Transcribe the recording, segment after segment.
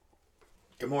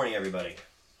Good morning, everybody.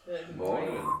 Good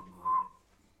Morning.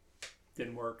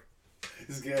 Didn't work.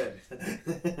 It's good.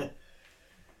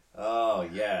 Oh,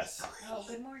 yes. Oh,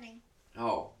 good morning.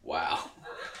 Oh, wow.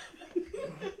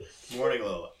 Morning,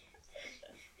 Lola.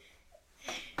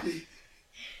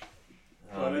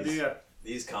 What idea?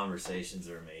 These conversations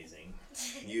are amazing.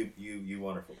 You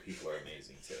wonderful people are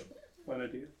amazing, too. What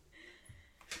idea?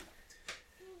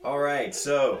 All right,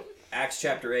 so Acts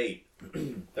chapter 8.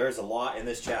 There's a lot in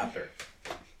this chapter.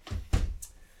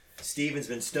 Stephen's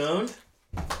been stoned.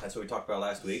 That's what we talked about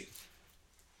last week.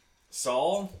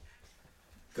 Saul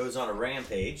goes on a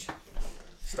rampage,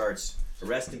 starts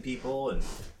arresting people and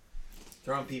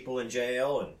throwing people in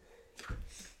jail and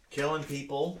killing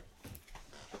people.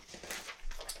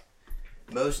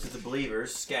 Most of the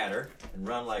believers scatter and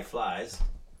run like flies.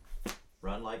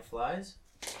 Run like flies?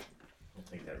 I don't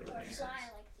think that really makes sense. Fly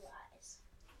like flies.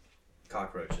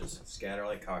 Cockroaches. Scatter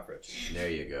like cockroaches. There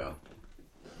you go.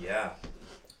 Yeah.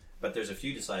 But there's a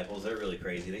few disciples, they're really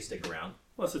crazy. They stick around.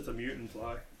 Plus it's a mutant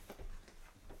fly.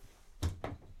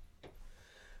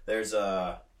 There's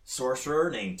a sorcerer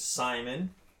named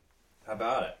Simon. How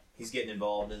about it? He's getting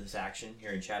involved in this action here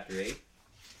in chapter 8.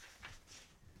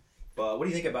 But what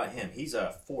do you think about him? He's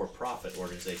a for-profit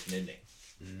organization, isn't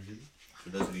he? Mm-hmm. For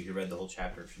those of you who read the whole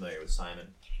chapter and are familiar with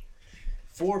Simon.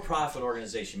 For-profit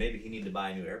organization. Maybe he needed to buy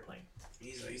a new airplane.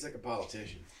 He's like a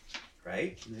politician.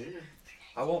 Right? Yeah.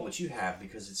 I want what you have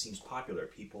because it seems popular.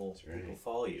 People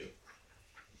follow you.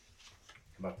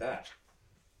 How about that?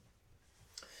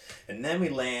 And then we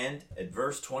land at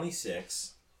verse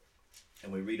 26,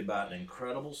 and we read about an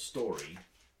incredible story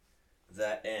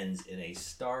that ends in a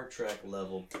Star Trek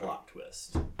level plot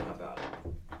twist. How about it?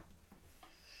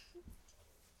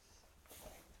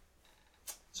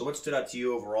 So what stood out to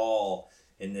you overall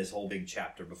in this whole big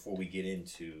chapter before we get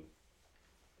into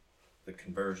the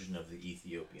conversion of the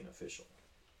Ethiopian official,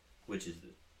 which is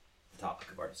the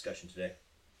topic of our discussion today?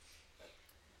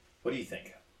 What do you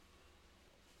think?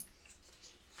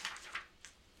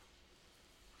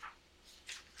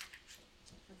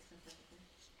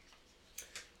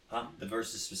 The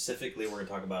verses specifically we're going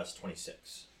to talk about is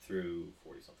 26 through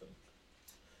 40-something.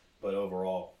 But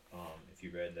overall, if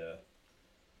you read the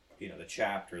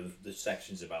chapter, the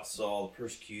sections about Saul, the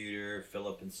persecutor,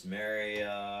 Philip in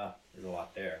Samaria, there's a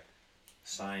lot there.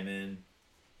 Simon's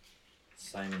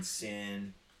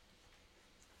sin,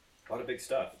 a lot of big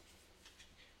stuff.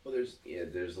 Well,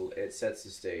 it sets the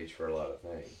stage for a lot of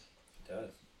things. It does.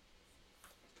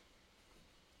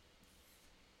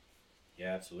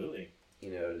 Yeah, absolutely.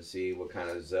 You know, to see what kind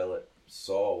of zealot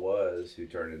Saul was, who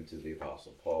turned into the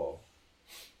Apostle Paul.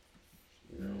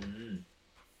 You know. Mm-hmm.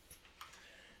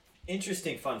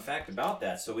 Interesting fun fact about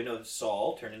that. So we know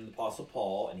Saul turned into the Apostle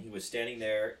Paul, and he was standing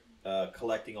there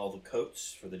collecting all the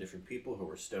coats for the different people who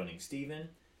were stoning Stephen,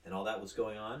 and all that was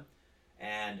going on.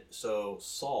 And so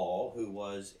Saul, who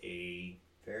was a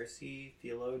Pharisee,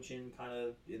 theologian, kind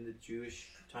of in the Jewish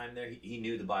time there, he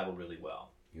knew the Bible really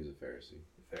well. He was a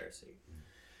Pharisee.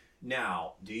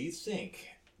 Now, do you think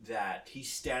that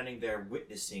he's standing there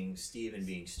witnessing Stephen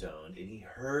being stoned, and he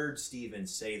heard Stephen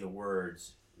say the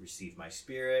words, "Receive my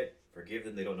spirit, forgive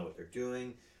them, they don't know what they're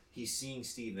doing"? He's seeing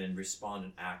Stephen respond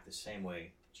and act the same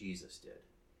way Jesus did.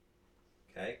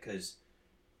 Okay? Because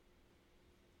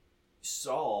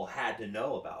Saul had to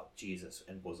know about Jesus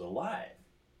and was alive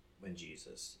when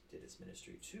Jesus did his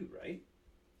ministry too, right?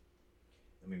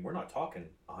 I mean, we're not talking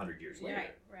 100 years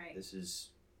later. Right. This is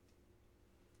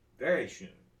very soon.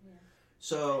 Yeah.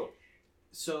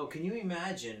 So can you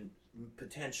imagine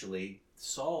potentially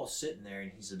Saul sitting there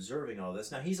and he's observing all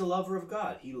this? Now, he's a lover of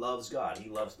God. He loves God. He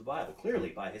loves the Bible. Clearly,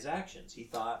 by his actions. He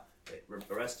thought that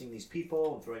arresting these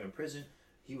people and throwing them in prison,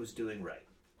 he was doing right.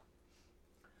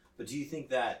 But do you think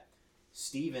that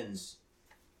Stephen's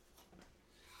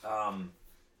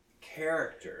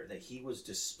character that he was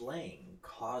displaying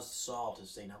caused Saul to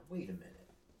say, now, wait a minute.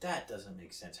 That doesn't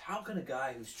make sense. How can a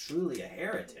guy who's truly a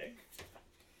heretic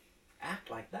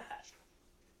act like that?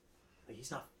 Like,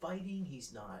 he's not fighting.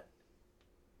 He's not...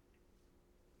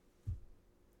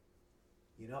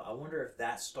 I wonder if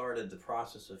that started the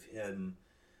process of him,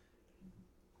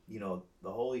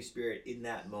 the Holy Spirit in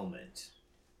that moment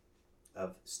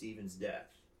of Stephen's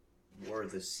death were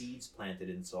the seeds planted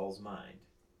in Saul's mind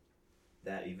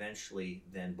that eventually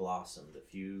then blossomed a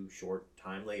few short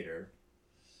time later,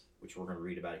 which we're going to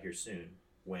read about here soon,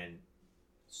 when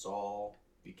Saul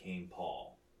became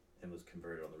Paul and was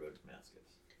converted on the road to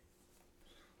Damascus.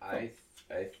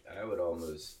 I would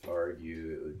almost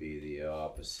argue it would be the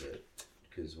opposite,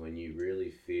 because when you really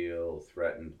feel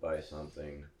threatened by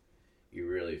something, you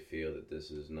really feel that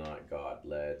this is not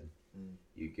God-led,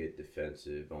 You get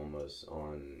defensive almost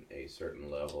on a certain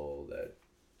level that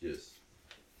just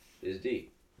is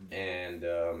deep. And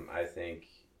I think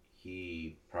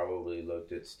he probably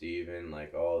looked at Stephen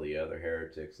like all the other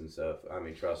heretics and stuff. I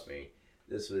mean, trust me,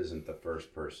 this isn't the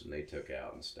first person they took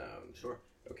out and stoned. Sure.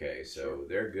 Okay, so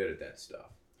they're good at that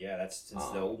stuff. Yeah, that's since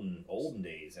the olden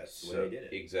days. That's the way they did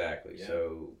it. Exactly. Yeah.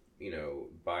 So,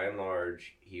 by and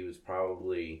large, he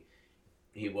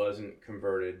wasn't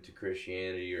converted to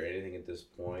Christianity or anything at this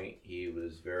point. He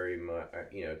was very much,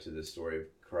 to the story of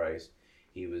Christ,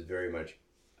 he was very much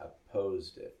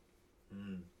opposed to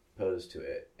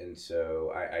it. And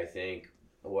so I think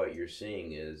what you're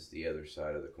seeing is the other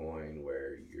side of the coin,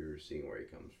 where you're seeing where he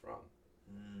comes from.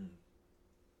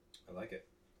 I like it.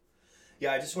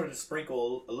 Yeah, I just wanted to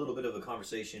sprinkle a little bit of a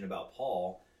conversation about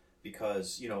Paul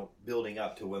because, building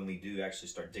up to when we do actually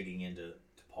start digging into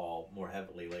Paul more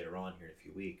heavily later on here in a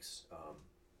few weeks,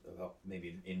 about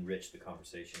maybe enrich the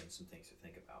conversation and some things to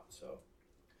think about.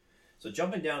 So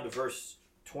jumping down to verse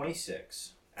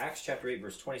 26, Acts chapter 8,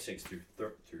 verse 26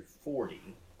 through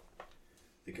 40,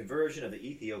 the conversion of the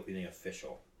Ethiopian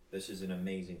official. This is an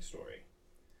amazing story.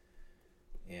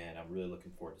 And I'm really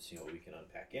looking forward to seeing what we can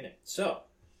unpack in it. So,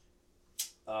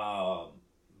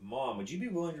 Mom, would you be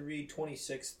willing to read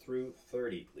 26 through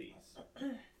 30, please?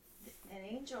 An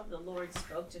angel of the Lord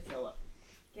spoke to Philip,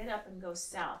 "Get up and go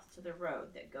south to the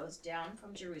road that goes down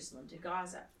from Jerusalem to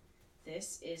Gaza.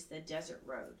 This is the desert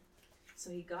road." So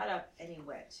he got up and he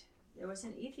went. There was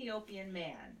an Ethiopian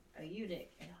man, a eunuch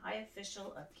and high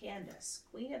official of Candace,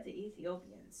 queen of the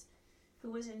Ethiopians,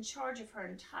 who was in charge of her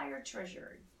entire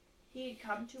treasury. He had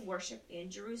come to worship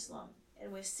in Jerusalem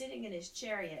and was sitting in his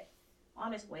chariot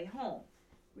on his way home,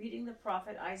 reading the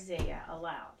prophet Isaiah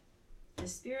aloud. The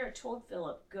Spirit told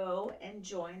Philip, "Go and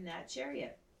join that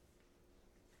chariot."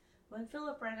 When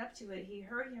Philip ran up to it, he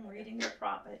heard him reading the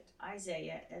prophet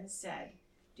Isaiah and said,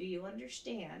 "Do you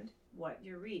understand what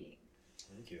you're reading?"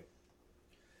 Thank you.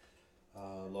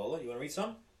 Lola, you want to read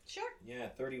some? Sure. Yeah,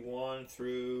 31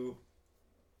 through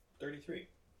 33.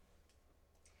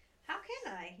 "How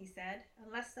can I," he said,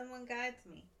 "unless someone guides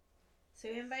me?"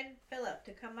 So he invited Philip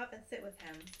to come up and sit with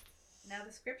him. Now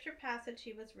the scripture passage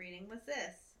he was reading was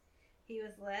this: "He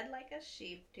was led like a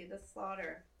sheep to the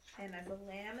slaughter, and as a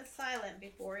lamb is silent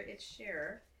before its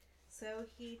shearer, so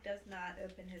he does not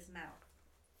open his mouth."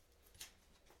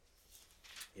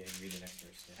 Yeah, you read the next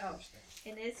verse. Oh.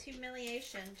 "In his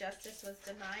humiliation justice was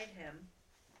denied him.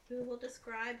 Who will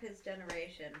describe his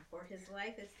generation? For his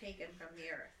life is taken from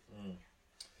the earth."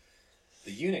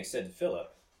 The eunuch said to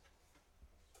Philip,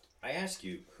 "I ask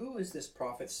you, who is this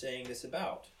prophet saying this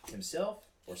about? Himself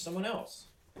or someone else?"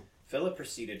 Philip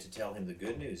proceeded to tell him the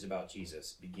good news about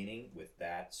Jesus, beginning with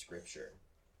that scripture.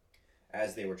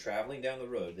 As they were traveling down the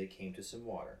road, they came to some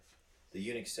water. The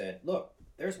eunuch said, "Look,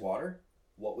 there's water.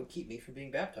 What would keep me from being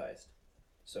baptized?"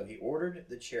 So he ordered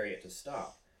the chariot to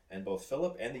stop, and both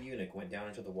Philip and the eunuch went down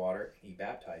into the water, and he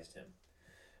baptized him.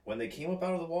 When they came up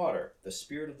out of the water, the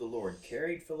Spirit of the Lord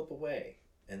carried Philip away,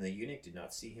 and the eunuch did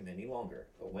not see him any longer,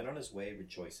 but went on his way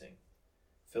rejoicing.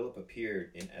 Philip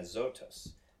appeared in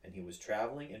Azotus, and he was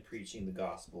traveling and preaching the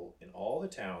gospel in all the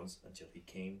towns until he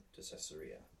came to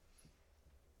Caesarea.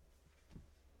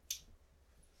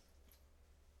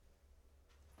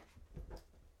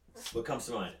 What comes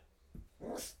to mind?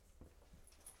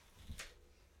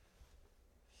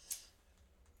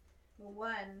 Well,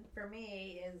 one for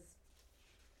me is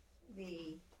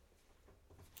the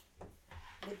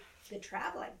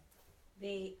traveling,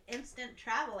 the instant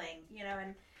traveling,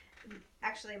 and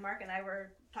actually Mark and I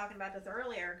were talking about this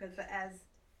earlier, because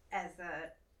as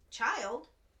a child,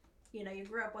 you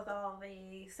grew up with all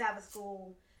the Sabbath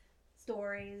school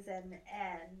stories and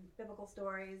biblical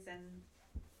stories,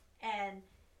 and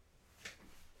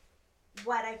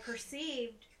what I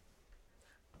perceived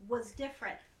was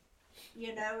different.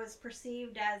 It was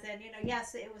perceived as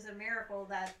yes, it was a miracle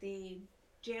that the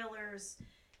jailers,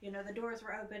 the doors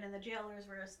were open and the jailers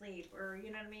were asleep, or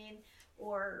you know what I mean,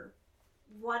 or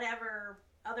whatever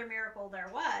other miracle there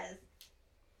was,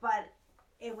 but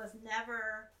it was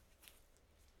never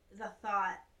the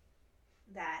thought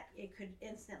that it could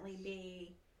instantly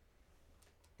be,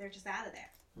 they're just out of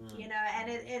there, and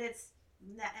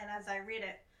and as I read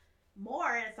it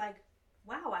more, it's like,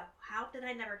 wow, how did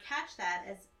I never catch that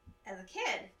as a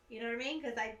kid? You know what I mean?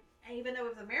 Because even though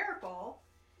it was a miracle,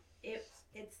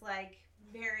 it's like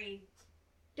very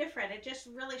different. It just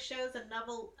really shows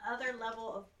other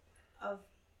level of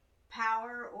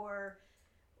power or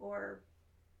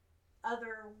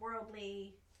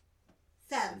otherworldly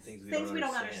sense. Things we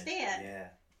don't understand. Yeah.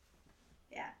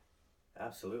 Yeah.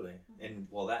 Absolutely. And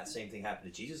well, that same thing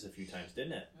happened to Jesus a few times,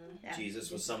 didn't it? Yeah. Jesus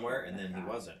was somewhere and then he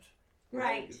wasn't.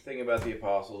 Right. Think about the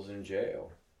apostles in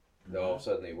jail. All of a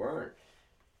sudden they weren't.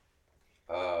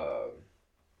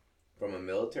 From a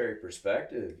military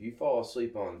perspective, you fall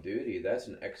asleep on duty, that's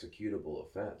an executable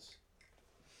offense.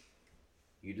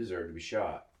 You deserve to be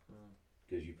shot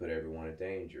because you put everyone in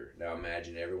danger. Now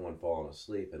imagine everyone falling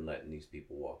asleep and letting these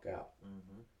people walk out.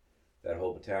 That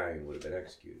whole battalion would have been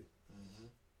executed.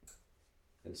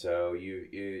 And so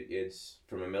it's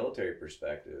from a military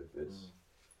perspective, it's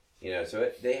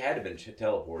so they had to have been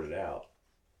teleported out.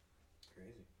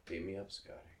 Crazy. Beat me up,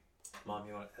 Scotty. Mom,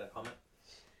 you want to comment?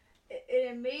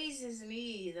 It amazes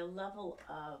me the level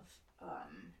of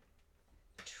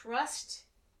trust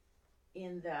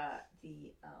in the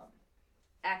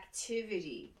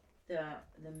activity, the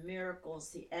miracles,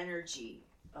 the energy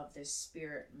of the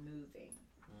Spirit moving.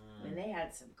 When they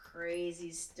had some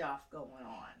crazy stuff going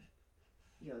on,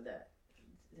 you know,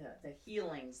 the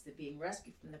healings, the being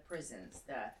rescued from the prisons,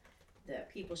 the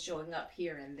people showing up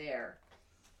here and there,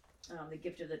 the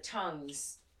gift of the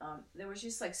tongues. There was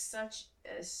just like such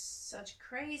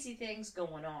crazy things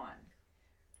going on,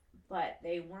 but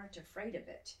they weren't afraid of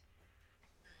it.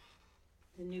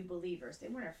 The new believers, they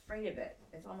weren't afraid of it.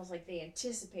 It's almost like they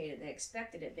anticipated, they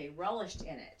expected it, they relished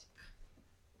in it.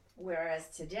 Whereas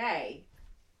today,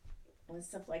 when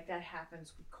stuff like that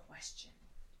happens, we question.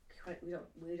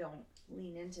 We don't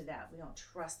lean into that. We don't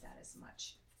trust that as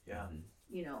much. Yeah.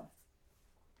 You know.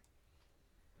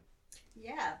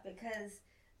 Yeah, because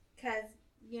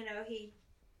you know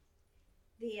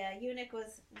the eunuch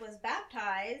was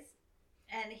baptized,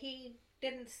 and he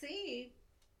didn't see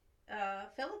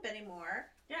Philip anymore.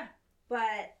 Yeah.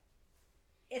 But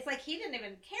it's like he didn't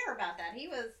even care about that. He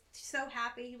was so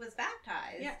happy he was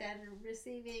baptized and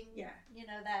receiving, you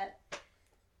know, that,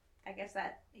 I guess,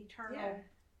 that eternal,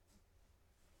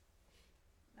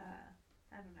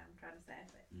 I don't know, I'm trying to say it,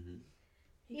 but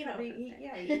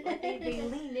They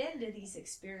lean into these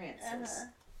experiences,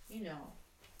 you know.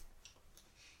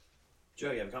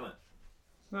 Joe, you have a comment?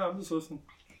 No, I'm just listening.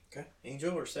 Okay.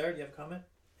 Angel or Sarah, do you have a comment?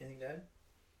 Anything to add?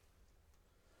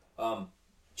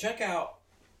 Check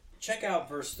out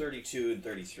verse 32 and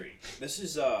 33. This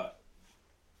is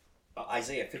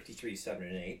Isaiah 53, 7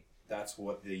 and 8. That's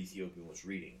what the Ethiopian was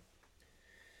reading.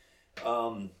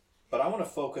 But I want to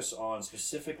focus on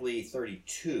specifically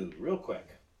 32 real quick.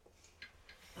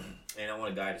 And I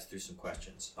want to guide us through some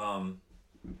questions.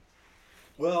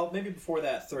 Well, maybe before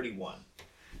that, 31.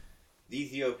 The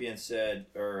Ethiopian said,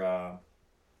 all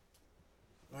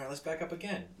right, let's back up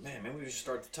again. Man, maybe we should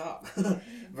start at the top.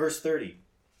 Verse 30.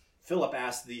 Philip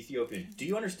asked the Ethiopian, do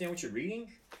you understand what you're reading?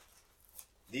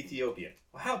 The Ethiopian,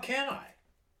 well, how can I?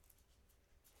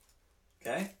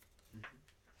 Okay?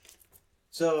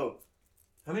 So,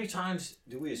 how many times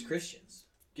do we as Christians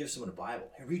give someone a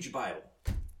Bible? Hey, read your Bible.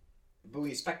 But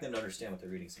we expect them to understand what they're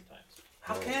reading sometimes.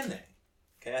 How can they?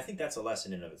 Okay, I think that's a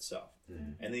lesson in and of itself.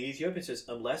 And the Ethiopian says,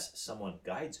 unless someone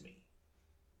guides me.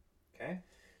 Okay?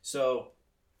 So,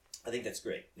 I think that's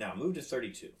great. Now, move to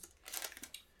 32.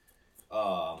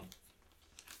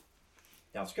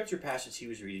 Now, the scripture passage he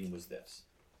was reading was this.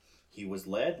 He was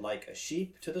led like a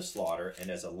sheep to the slaughter, and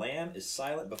as a lamb is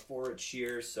silent before its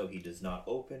shears, so he does not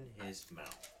open his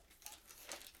mouth.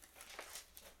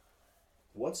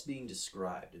 What's being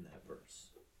described in that verse?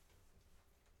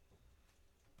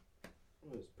 It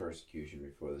was persecution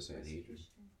before the Sanhedrin.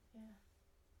 Yeah.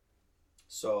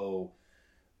 So,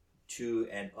 to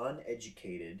an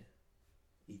uneducated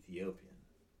Ethiopian,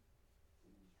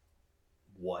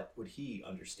 what would he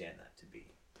understand that to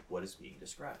be? What is being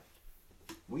described?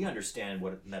 We understand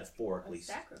what it metaphorically A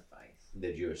sacrifice.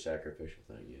 The Jewish sacrificial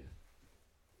thing, yeah.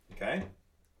 Okay?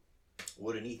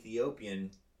 Would an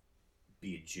Ethiopian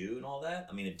be a Jew and all that?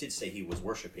 I mean, it did say he was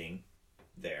worshiping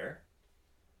there.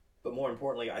 But more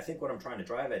importantly, I think what I'm trying to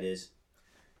drive at is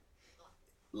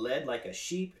led like a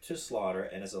sheep to slaughter,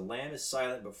 and as a lamb is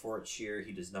silent before its shear,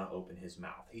 he does not open his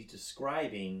mouth. He's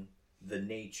describing the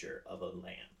nature of a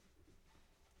lamb.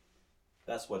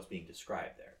 That's what's being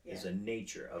described there, is the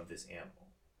nature of this animal.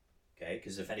 Okay?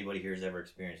 Because if anybody here has ever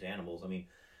experienced animals, I mean,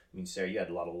 Sarah, you had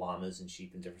a lot of llamas and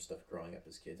sheep and different stuff growing up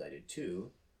as kids. I did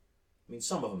too. I mean,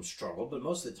 some of them struggled, but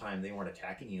most of the time they weren't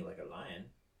attacking you like a lion.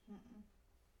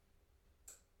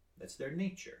 That's their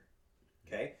nature.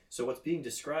 Okay? So what's being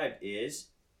described is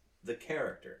the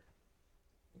character.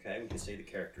 Okay? We could say the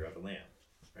character of a lamb.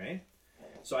 Right?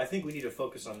 So I think we need to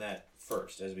focus on that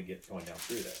first as we get going down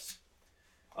through this.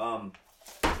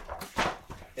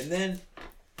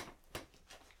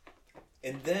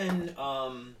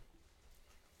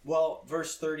 Well,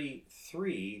 verse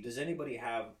 33, does anybody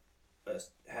have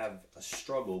have a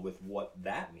struggle with what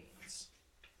that means.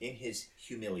 In his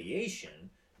humiliation,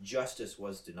 justice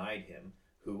was denied him.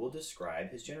 Who will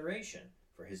describe his generation?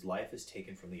 For his life is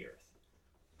taken from the earth.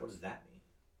 What does that mean?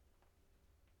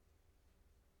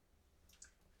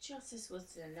 Justice was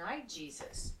denied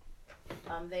Jesus.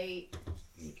 They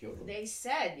killed him. They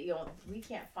said, we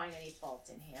can't find any fault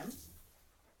in him.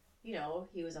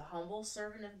 He was a humble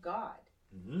servant of God.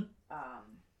 Mm-hmm.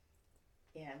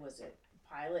 And was it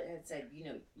Pilate had said,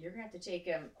 you're gonna have to take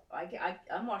him.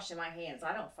 I'm washing my hands.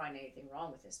 I don't find anything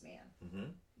wrong with this man.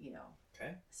 Mm-hmm.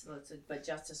 Okay. So but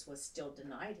justice was still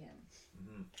denied him.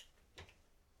 Mm-hmm.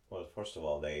 Well, first of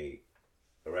all, they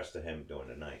arrested him during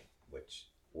the night, which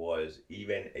was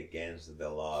even against the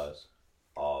laws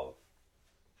of,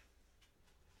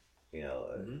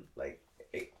 like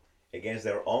against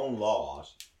their own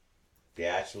laws. They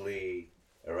actually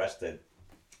arrested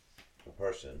a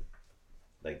person,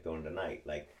 like during the night,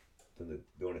 like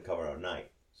during the cover of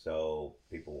night, so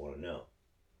people want to know.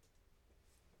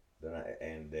 They're not,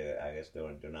 and I guess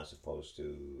they're not supposed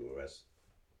to arrest.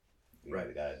 Right.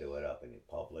 They got to do it up in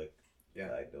public,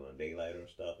 Yeah. like during daylight or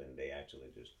stuff, and they actually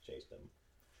just chased them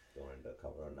during the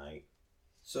cover of night.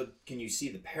 So can you see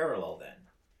the parallel then?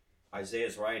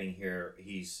 Isaiah's writing here,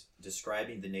 he's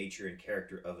describing the nature and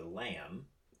character of a lamb,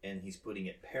 and he's putting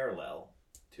it parallel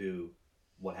to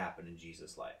what happened in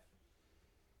Jesus' life.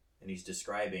 And he's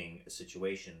describing a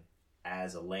situation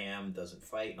as a lamb doesn't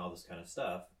fight and all this kind of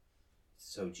stuff.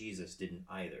 So Jesus didn't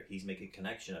either. He's making a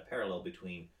connection, a parallel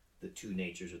between the two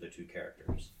natures or the two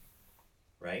characters.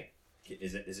 Right?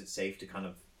 Is it safe to kind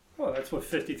of... Well, that's what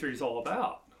 53 is all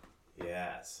about.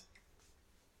 Yes.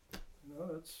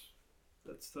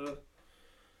 That's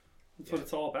what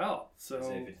it's all about. So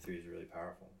Isaiah 53 is really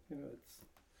powerful.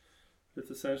 It's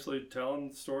essentially telling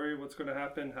the story of what's going to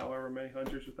happen however many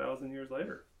hundreds or thousand years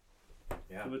later.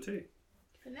 Yeah. To the T.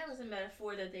 And that was a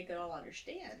metaphor that they could all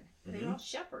understand. Mm-hmm. They were all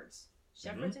shepherds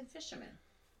and fishermen.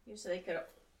 So they could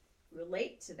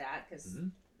relate to that because Mm-hmm.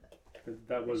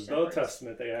 That was the shepherds.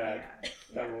 Testament they had. Yeah,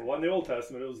 That yeah. wasn't the Old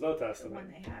Testament, it was the The Testament. one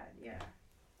they had, yeah.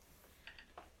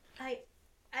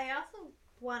 I also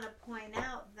want to point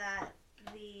out that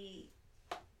the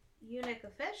eunuch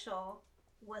official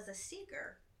was a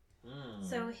seeker. Mm.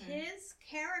 So his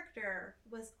character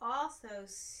was also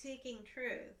seeking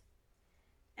truth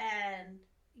and,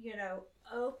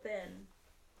 open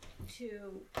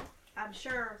to, I'm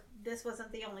sure this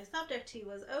wasn't the only subject he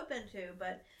was open to,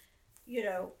 but,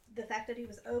 the fact that he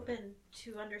was open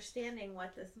to understanding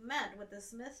what this meant, what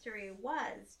this mystery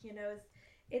was,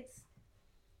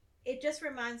 it just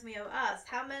reminds me of us.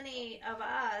 How many of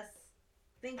us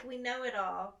think we know it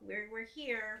all? We're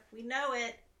here, we know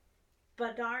it,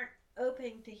 but aren't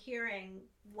open to hearing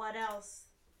what else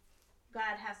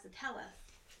God has to tell us.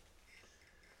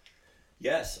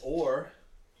 Yes,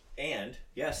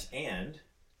 and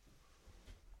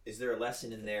is there a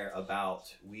lesson in there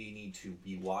about we need to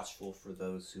be watchful for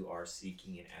those who are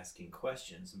seeking and asking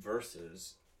questions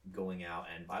versus going out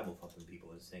and Bible thumping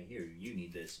people and saying, here, you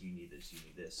need this, you need this, you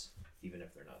need this, even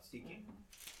if they're not seeking.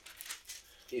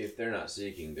 If they're not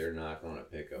seeking, they're not going to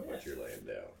pick up what you're laying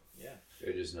down. Yeah.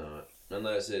 They're just not.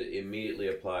 Unless it immediately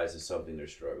applies to something they're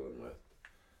struggling with.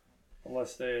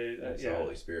 Unless they... That's the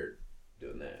Holy Spirit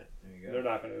doing that. There you go. They're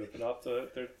not going to open up to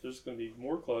it. They're just going to be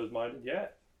more closed-minded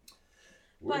yet.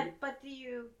 But do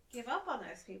you give up on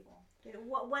those people?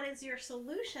 What is your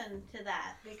solution to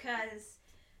that? Because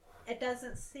it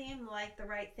doesn't seem like the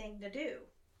right thing to do.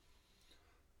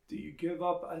 Do you give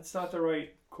up? It's not the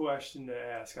right question to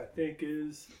ask, I think,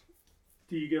 is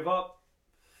do you give up?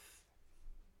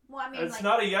 Well, I mean, It's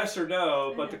not a yes or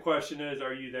no, but the question is,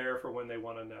 are you there for when they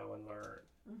want to know and learn?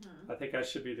 Mm-hmm. I think that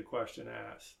should be the question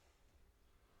asked.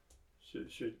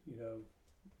 Should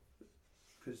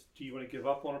because do you want to give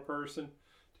up on a person?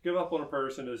 To give up on a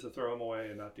person is to throw them away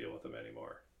and not deal with them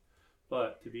anymore.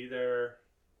 But to be there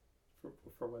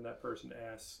for when that person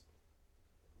asks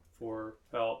for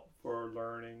help, for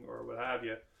learning, or what have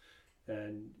you,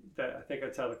 and that I think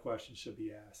that's how the question should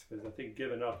be asked. Because I think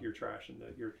giving up, you're trashing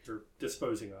that you're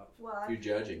disposing of. Well, You're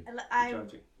judging.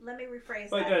 Let me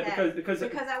rephrase But that. because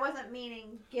I wasn't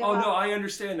meaning give oh up. no, I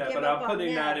understand that, give but up I'm putting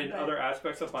on that them, in but- other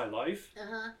aspects of my life.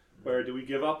 Uh-huh. Where do we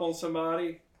give up on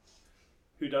somebody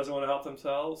who doesn't want to help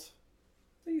themselves?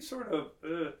 You sort of,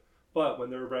 but when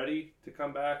they're ready to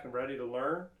come back and ready to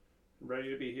learn, and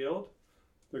ready to be healed,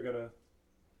 they're gonna.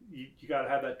 You got to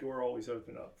have that door always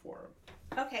open up for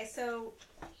them. Okay, so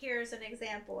here's an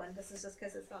example, and this is just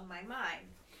because it's on my mind.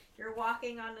 You're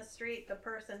walking on the street, the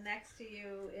person next to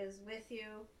you is with you.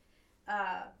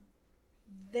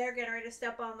 They're getting ready to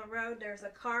step on the road. There's a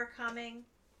car coming.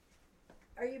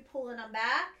 Are you pulling them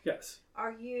back? Yes.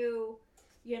 Are you,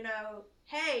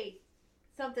 hey,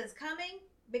 something's coming?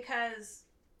 Because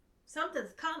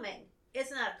something's coming.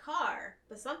 It's not a car,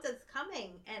 but something's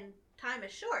coming and time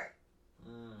is short.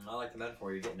 I like the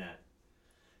metaphor you're getting at.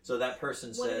 So that person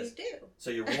What says, do you do? so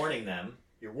you're warning them,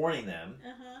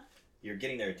 Uh-huh. you're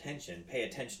getting their attention, pay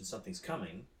attention, something's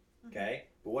coming, okay?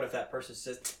 But what if that person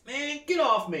says, man, get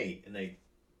off me, and Then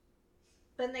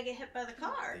they get hit by the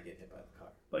car. they get hit by the car.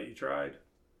 But you tried.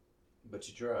 But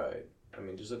you tried. I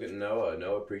mean, just look at Noah.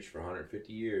 Noah preached for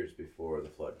 150 years before the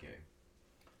flood came.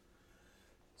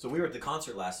 So we were at the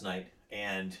concert last night,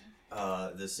 and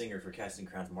the singer for Casting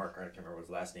Crowns, Mark, I can't remember what his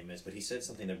last name is, but he said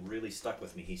something that really stuck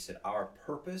with me. He said, our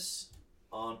purpose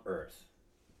on earth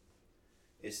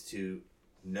is to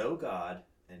know God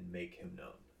and make him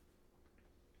known.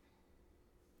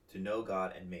 To know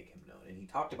God and make him known. And he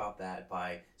talked about that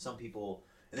by some people,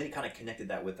 and then he kind of connected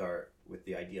that with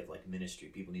the idea of like ministry.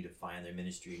 People need to find their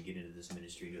ministry and get into this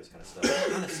ministry and do this kind of stuff.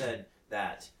 He kind of said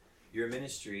that your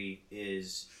ministry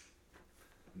is,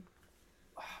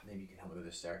 maybe you can help me with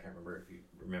this, Sarah. I can't remember if you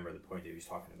remember the point that he was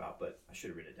talking about, but I should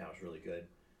have written it down. It was really good.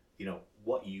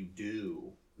 What you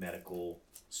do, medical,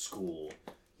 school,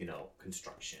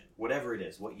 construction, whatever it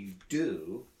is, what you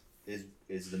do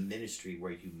is the ministry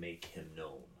where you make him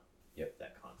known. Yep.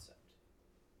 That concept.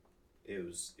 It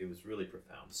was really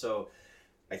profound. So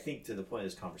I think to the point of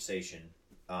this conversation,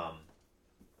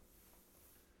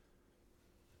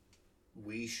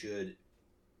 we should,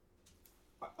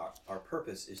 our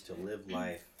purpose is to live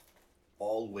life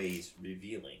always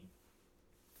revealing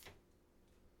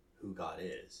who God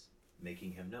is,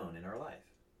 making him known in our life.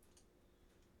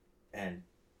 And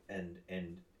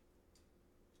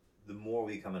the more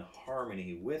we come in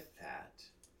harmony with that,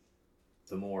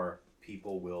 the more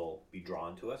people will be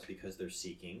drawn to us because they're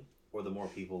seeking, or the more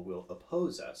people will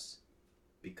oppose us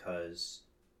because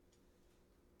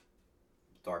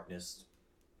darkness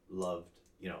loved,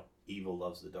 evil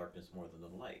loves the darkness more than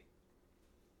the light.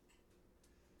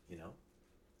 Kind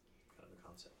of the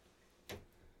concept.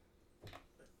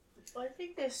 Well, I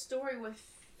think this story with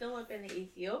Philip and the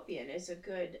Ethiopian is a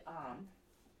good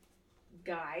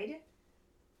guide.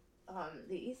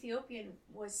 The Ethiopian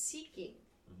was seeking.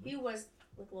 Mm-hmm. He was,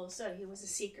 like Lil said, he was a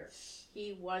seeker.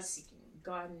 He was seeking.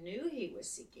 God knew he was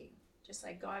seeking. Just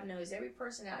like God knows every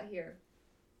person out here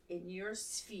in your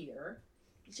sphere.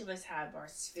 Each of us have our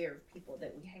sphere of people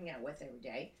that we hang out with every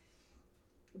day.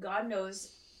 God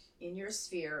knows in your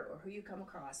sphere or who you come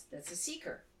across that's a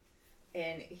seeker.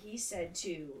 And he said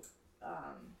to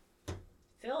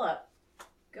Philip,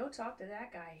 go talk to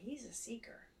that guy. He's a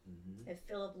seeker. Mm-hmm. And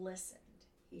Philip listened.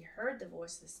 He heard the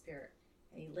voice of the Spirit,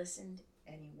 and he listened,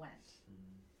 and he went.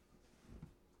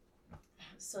 Mm-hmm.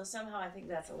 So somehow I think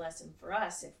that's a lesson for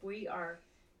us. If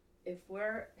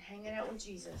we're hanging out with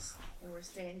Jesus and we're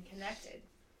staying connected,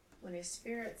 when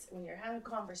when you're having a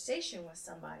conversation with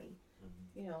somebody,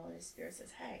 Mm-hmm. and his Spirit says,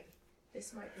 hey,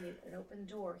 this might be an open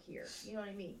door here. You know what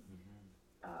I mean?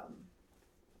 Mm-hmm.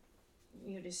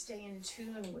 To stay in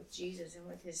tune with Jesus and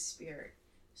with his Spirit,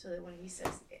 so that when he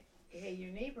says, hey,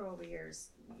 your neighbor over here is,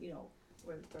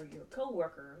 or your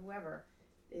coworker or whoever,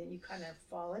 then you kind of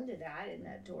fall into that, and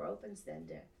that door opens then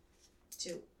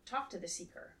to talk to the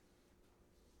seeker.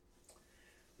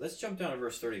 Let's jump down to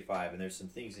verse 35, and there's some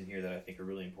things in here that I think are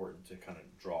really important to kind of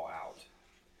draw out.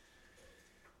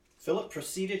 Philip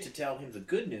proceeded to tell him the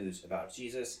good news about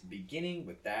Jesus, beginning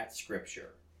with that scripture.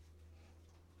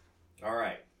 All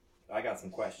right, I got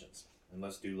some questions, and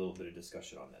let's do a little bit of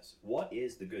discussion on this. What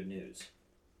is the good news?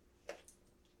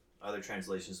 Other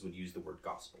translations would use the word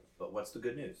gospel, but what's the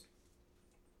good news?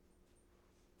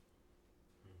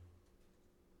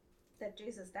 That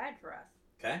Jesus died for us.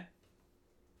 Okay?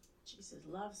 Jesus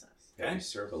loves us. That we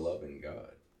serve a loving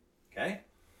God. Okay?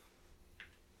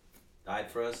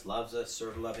 Died for us, loves us,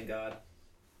 serve a loving God.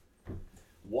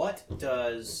 What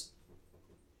does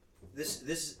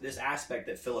this aspect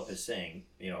that Philip is saying,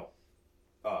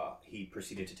 he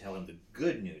proceeded to tell him the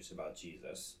good news about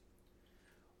Jesus.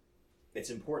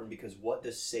 It's important because what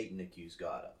does Satan accuse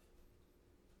God of?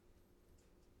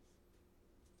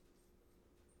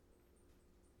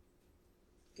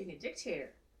 Being a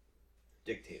dictator.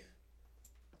 Dictator.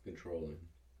 Controlling.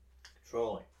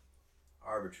 Controlling.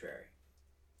 Arbitrary.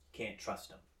 Can't trust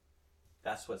him.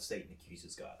 That's what Satan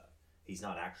accuses God of. He's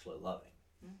not actually loving.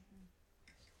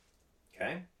 Mm-hmm.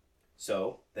 Okay?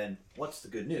 So, then what's the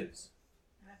good news?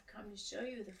 I've come to show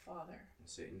you the Father. And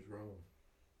Satan's wrong.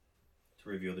 To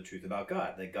reveal the truth about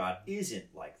God. That God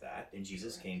isn't like that, and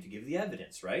Jesus came to give the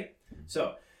evidence, right?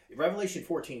 So, Revelation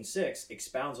 14:6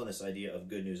 expounds on this idea of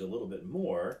good news a little bit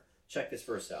more. check this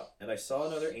verse out. And I saw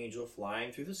another angel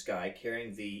flying through the sky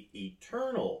carrying the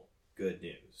eternal good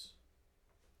news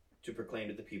to proclaim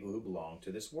to the people who belong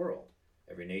to this world,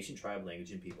 every nation, tribe,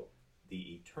 language, and people.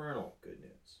 The eternal good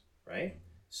news, right?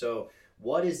 So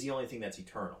what is the only thing that's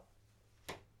eternal?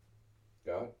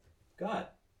 God. God.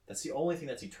 That's the only thing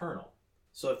that's eternal.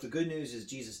 So if the good news is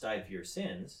Jesus died for your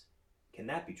sins, can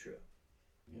that be true?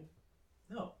 Yeah.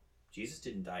 No. Jesus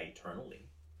didn't die eternally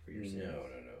for your sins. No.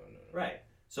 Right.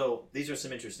 So these are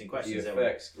some interesting questions. The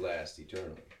effects last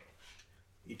eternally.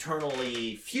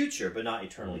 Eternally future, but not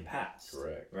eternally past.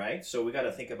 Correct. Right? So we got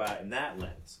to think about it in that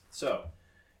lens. So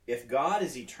if God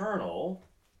is eternal,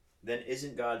 then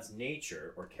isn't God's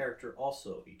nature or character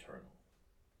also eternal?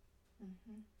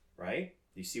 Mm-hmm. Right?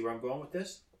 Do you see where I'm going with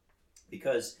this?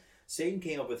 Because Satan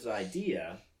came up with this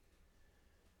idea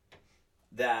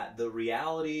that the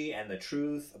reality and the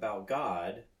truth about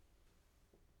God,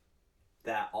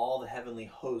 that all the heavenly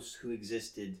hosts who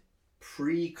existed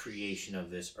pre-creation of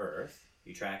this earth,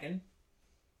 you tracking?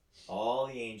 All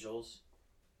the angels,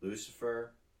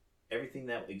 Lucifer, everything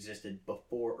that existed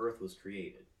before earth was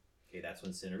created. Okay, that's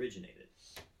when sin originated.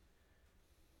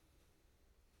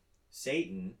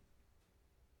 Satan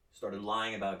started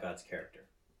lying about God's character,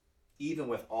 even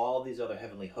with all these other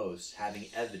heavenly hosts having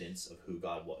evidence of who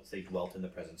God was. They dwelt in the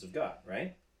presence of God,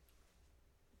 right?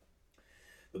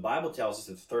 The Bible tells us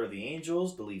that a third of the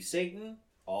angels believe Satan.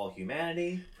 All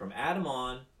humanity, from Adam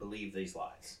on, believe these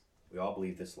lies. We all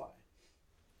believe this lie.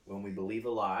 When we believe a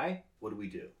lie, what do?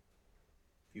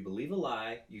 If you believe a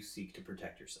lie, you seek to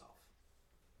protect yourself.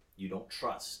 You don't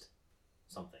trust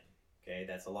something. Okay,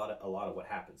 that's a lot of what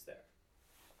happens there.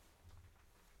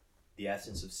 The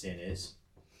essence of sin is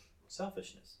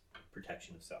selfishness,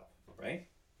 protection of self, right?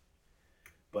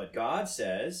 But God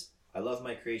says, I love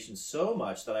my creation so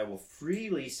much that I will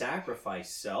freely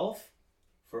sacrifice self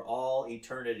for all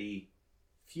eternity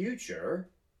future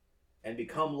and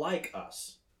become like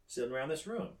us, sitting around this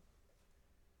room.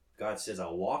 God says,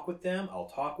 I'll walk with them, I'll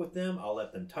talk with them, I'll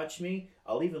let them touch me,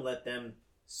 I'll even let them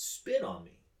spit on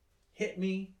me, hit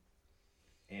me,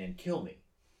 and kill me.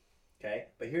 Okay?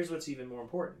 But here's what's even more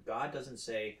important. God doesn't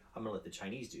say, I'm going to let the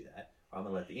Chinese do that, or I'm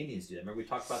going to let the Indians do that. Remember we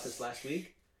talked about this last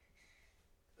week?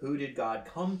 Who did God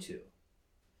come to?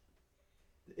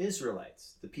 The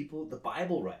Israelites, the people, the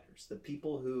Bible writers, the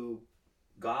people who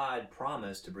God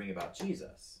promised to bring about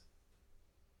Jesus.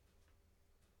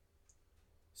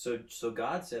 So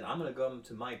God said, I'm going to go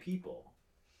to my people,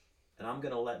 and I'm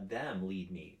going to let them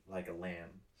lead me like a lamb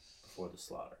before the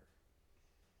slaughter.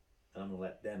 And I'm going to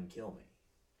let them kill me.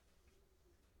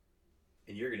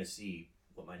 And you're going to see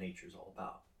what my nature is all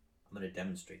about. I'm going to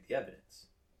demonstrate the evidence.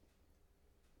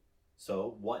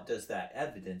 So what does that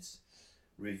evidence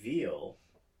reveal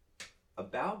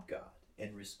about God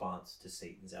in response to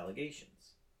Satan's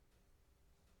allegations?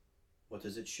 What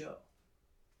does it show?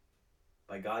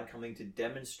 By God coming to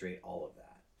demonstrate all of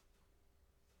that,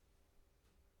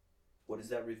 what does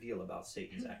that reveal about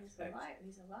Satan's He's a liar.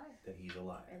 He's a liar. That he's a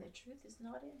liar. And the truth is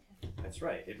not in him. That's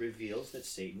right. It reveals that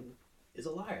Satan is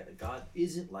a liar, that God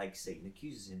isn't like Satan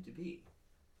accuses him to be,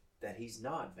 that he's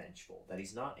not vengeful, that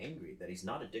he's not angry, that he's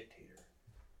not a dictator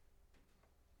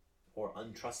or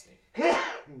untrusting.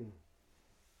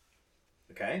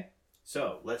 Okay?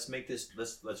 So let's make this,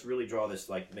 let's really draw this,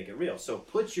 like, make it real. So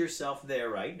put yourself there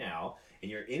right now, and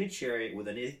you're in a chariot with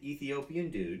an Ethiopian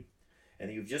dude,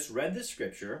 and you've just read the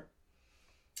scripture,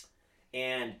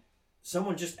 and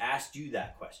someone just asked you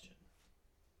that question.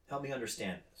 Help me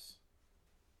understand this.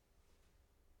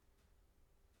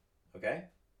 Okay?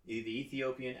 The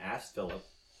Ethiopian asked Philip,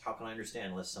 how can I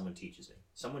understand unless someone teaches me?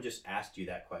 Someone just asked you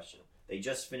that question. They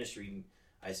just finished reading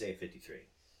Isaiah 53,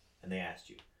 and they asked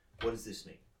you, what does this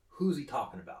mean? Who's he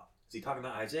talking about? Is he talking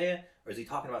about Isaiah, or is he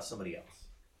talking about somebody else?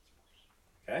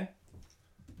 Okay?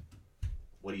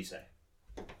 What do you say?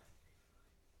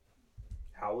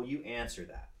 How will you answer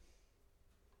that?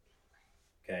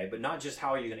 Okay, but not just how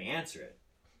are you going to answer it,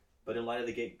 but in light of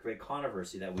the great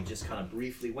controversy that we just kind of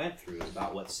briefly went through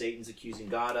about what Satan's accusing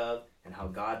God of and how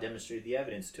God demonstrated the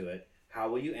evidence to it, how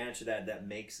will you answer that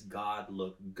makes God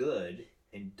look good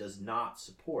and does not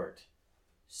support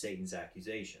Satan's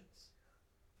accusations?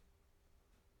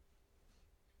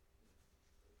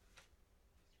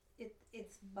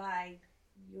 It's by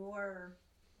your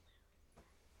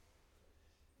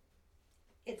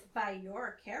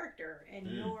character and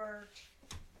your,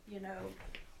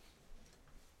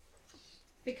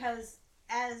 because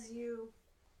as you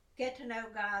get to know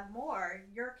God more,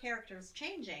 your character is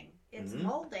changing. It's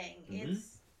molding.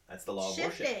 It's that's the law of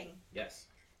shifting. worship. Yes.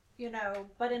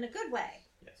 But in a good way.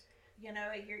 Yes.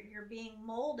 You're being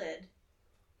molded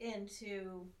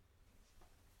into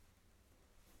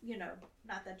you know,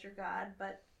 not that you're God,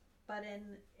 but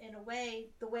in a way,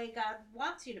 the way God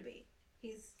wants you to be.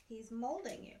 He's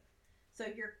molding you. So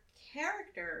your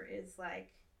character is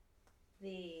like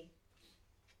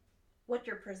what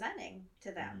you're presenting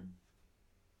to them.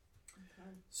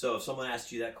 So if someone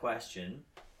asks you that question,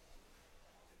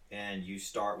 and you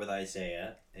start with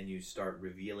Isaiah, and you start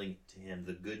revealing to him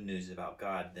the good news about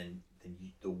God, then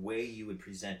the way you would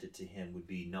present it to him would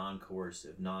be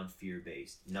non-coercive,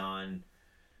 non-fear-based, non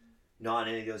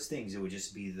any of those things. It would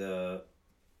just be the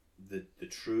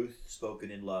truth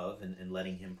spoken in love, and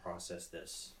letting him process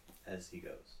this as he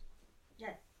goes.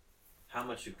 Yeah. How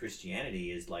much of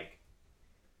Christianity is like,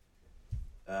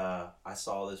 I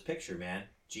saw this picture, man.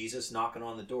 Jesus knocking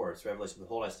on the door. It's Revelation.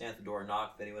 Behold, I stand at the door and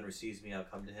knock. If anyone receives me, I'll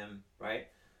come to him. Right?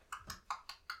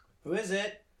 Who is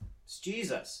it? It's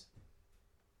Jesus.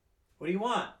 What do you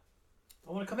want?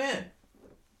 I want to come in.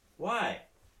 Why?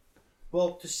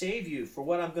 Well, to save you for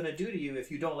what I'm going to do to you if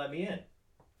you don't let me in.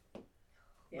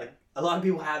 Yeah. Like, a lot of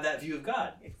people have that view of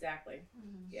God. Exactly.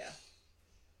 Mm-hmm. Yeah.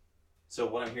 So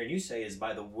what I'm hearing you say is,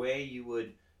 by the way you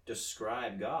would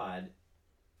describe God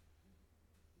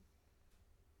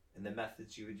and the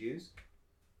methods you would use,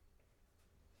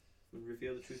 would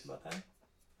reveal the truth about that.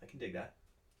 I can dig that.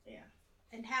 Yeah.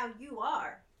 And how you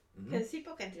are. Because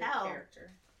people can Your tell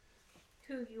character.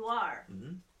 who you are.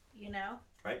 Mm-hmm. You know?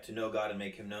 Right? To know God and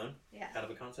make him known. Yeah. Kind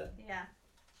of a concept. Yeah.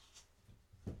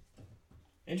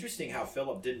 Interesting how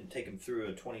Philip didn't take him through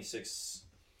a 26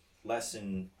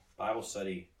 lesson Bible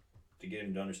study to get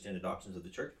him to understand the doctrines of the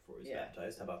church before he was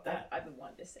baptized. How about that? I've been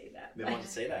wanting to say that. Been wanting to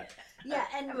say that. Yeah,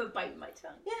 and I'm biting my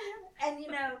tongue. yeah, and you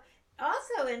know,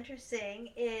 also interesting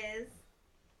is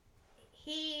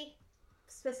he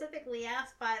specifically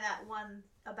asked about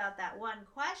that one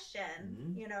question.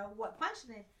 Mm-hmm. You know, what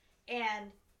question?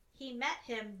 And he met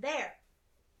him there,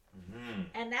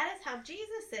 and that is how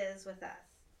Jesus is with us.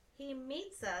 He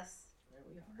meets us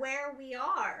where we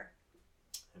are.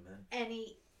 Amen. And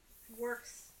he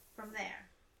works from there.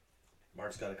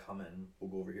 Mark's got a comment, and we'll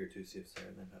go over here too, see if Sarah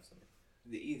and then have something.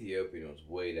 The Ethiopian was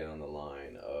way down the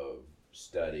line of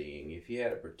studying. If he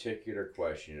had a particular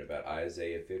question about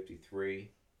Isaiah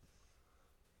 53,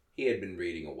 he had been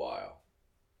reading a while.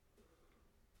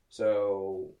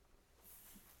 So,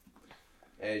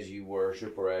 as you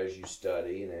worship or as you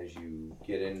study and as you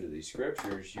get into these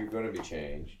scriptures, you're going to be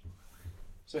changed.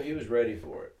 So he was ready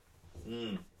for it.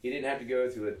 He didn't have to go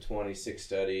through a 26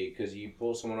 study, because you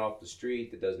pull someone off the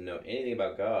street that doesn't know anything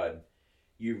about God,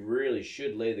 you really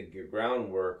should lay the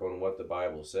groundwork on what the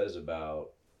Bible says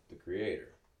about the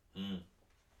Creator.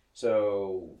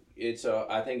 So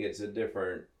I think it's a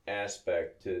different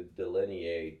aspect to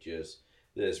delineate just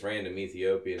this random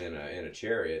Ethiopian in a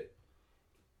chariot,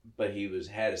 but he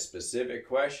had a specific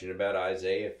question about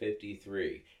Isaiah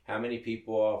 53. How many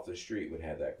people off the street would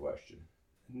have that question?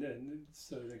 And then,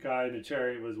 so the guy in the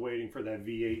chariot was waiting for that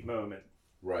V8 moment.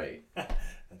 Right.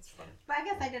 That's funny. But I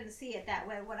guess I didn't see it that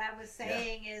way. What I was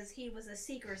saying is he was a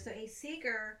seeker. So a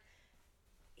seeker,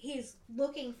 he's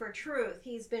looking for truth.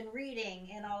 He's been reading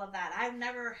and all of that. I've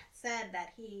never said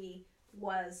that he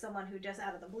was someone who just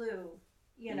out of the blue,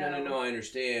 you know. No, I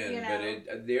understand. You know.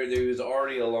 But there was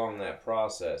already along that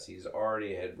process. He's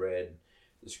already had read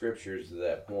the scriptures to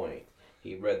that point.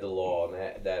 He read the law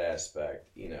and that aspect,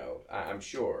 you know. I'm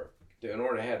sure. In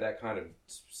order to have that kind of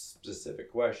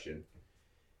specific question,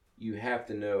 you have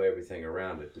to know everything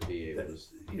around it to be able to.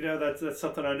 You know, that's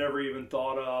something I never even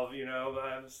thought of. You know,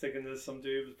 I was thinking this. Some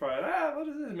dude was probably, what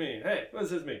does this mean? Hey, what does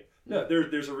this mean? No,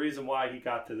 there's a reason why he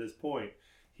got to this point.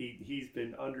 He's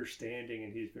been understanding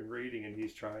and he's been reading and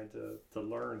he's trying to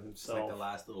learn It's himself. like the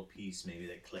last little piece maybe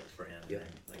that clicked for him. Yeah. And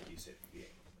like you said,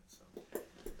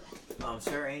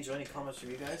 Sarah, Angel, any comments from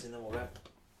you guys, and then we'll wrap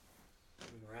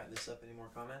this up. Any more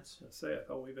comments? I say, I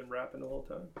thought we've been rapping the whole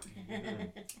time. I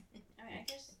mean, I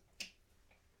guess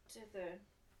to the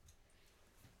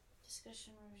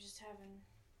discussion we were just having,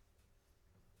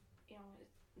 you know,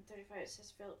 in 35 it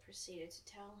says Philip proceeded to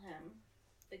tell him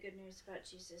the good news about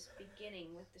Jesus,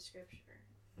 beginning with the scripture.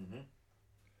 Mm-hmm.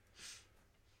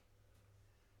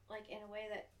 Like, in a way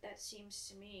that seems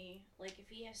to me, like if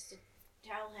he has to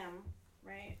tell him,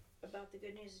 right, about the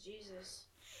good news of Jesus,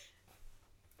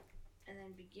 and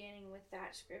then beginning with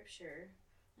that scripture,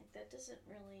 like that doesn't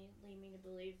really lead me to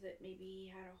believe that maybe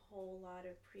he had a whole lot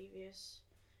of previous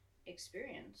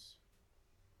experience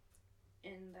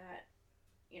in that,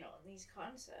 you know, in these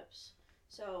concepts.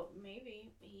 So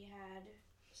maybe he had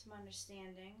some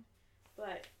understanding,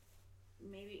 but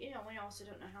maybe, you know, we also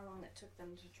don't know how long it took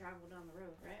them to travel down the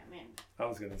road, right? I mean, I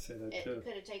was going to say that it too.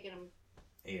 could have taken them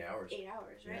 8 hours. 8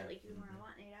 hours, right? Yeah. Like you were a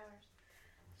lot in 8 hours.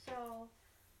 So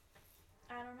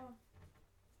I don't know.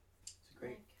 It's a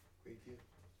great view.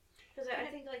 Because I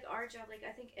think like our job, like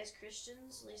I think as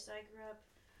Christians, at least I grew up,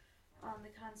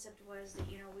 the concept was that,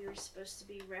 you know, we were supposed to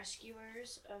be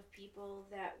rescuers of people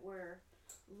that were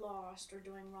lost or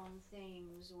doing wrong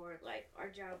things, or like our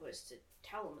job was to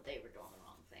tell them that they were doing the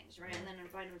wrong things, right? And then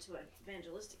invite them to an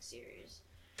evangelistic series,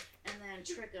 and then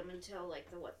trick them until like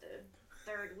the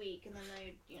third week, and then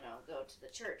they, you know, go to the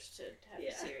church to have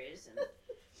the series, and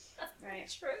right.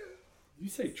 True. You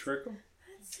say trick them?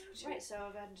 That's so true. Right, so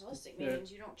evangelistic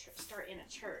means you don't start in a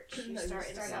church. You No, start you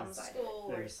in start some outside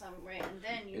school it. or some, right, and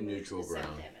then you In move neutral to the ground.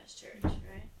 Seventh Adventist church,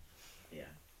 right? Yeah.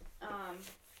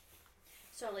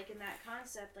 So like in that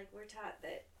concept, like we're taught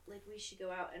that like we should go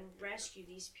out and rescue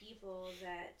these people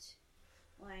that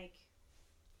like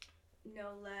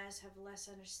know less, have less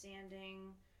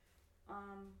understanding,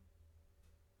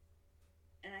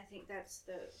 and I think that's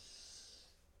the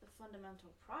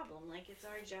fundamental problem. Like it's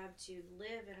our job to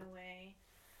live in a way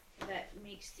that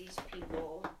makes these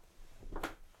people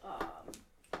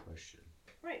Question.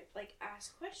 right, like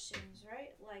ask questions,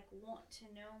 right? Like want to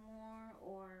know more,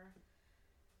 or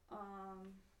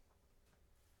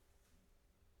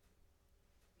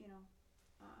you know,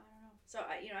 I don't know. So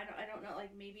I don't know,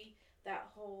 like maybe that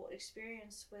whole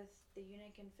experience with the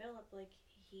eunuch and Philip, like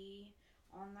he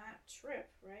on that trip,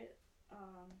 right?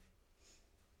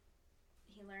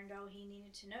 He learned all he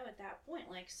needed to know at that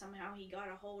point. Like somehow he got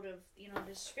a hold of, you know,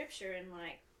 this scripture and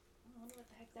like, I wonder what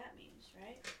the heck that means,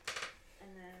 right?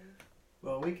 And then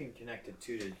Well, we can connect it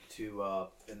to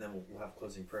and then we'll have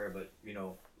closing prayer. But you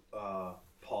know,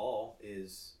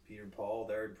 Peter and Paul.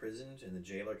 They're imprisoned, and the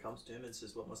jailer comes to him and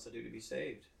says, "What must I do to be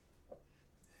saved?"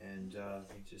 And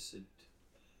he just said,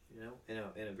 you know,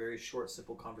 in a very short,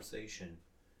 simple conversation.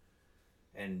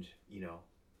 And you know,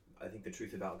 I think the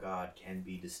truth about God can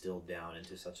be distilled down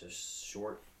into such a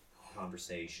short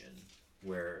conversation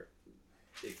where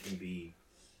it can be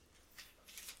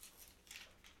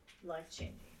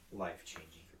Life-changing.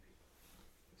 life-changing for people.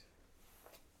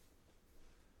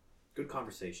 Good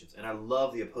conversations. And I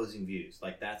love the opposing views.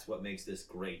 Like, that's what makes this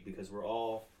great, because we're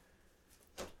all,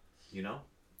 you know,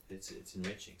 it's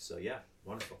enriching. So yeah,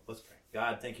 wonderful. Let's pray.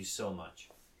 God, thank you so much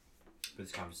for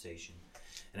this conversation.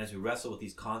 And as we wrestle with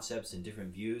these concepts and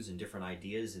different views and different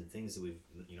ideas and things that we've,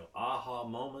 you know, aha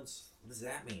moments, what does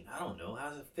that mean? I don't know. How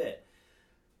does it fit?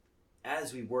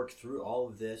 As we work through all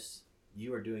of this,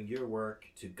 you are doing your work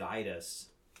to guide us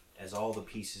as all the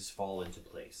pieces fall into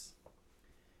place.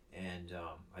 And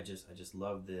I just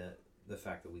love the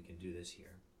fact that we can do this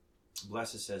here.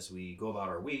 Bless us as we go about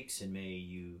our weeks, and may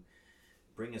you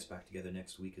bring us back together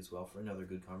next week as well for another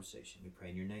good conversation. We pray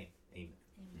in your name. Amen.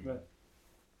 Amen.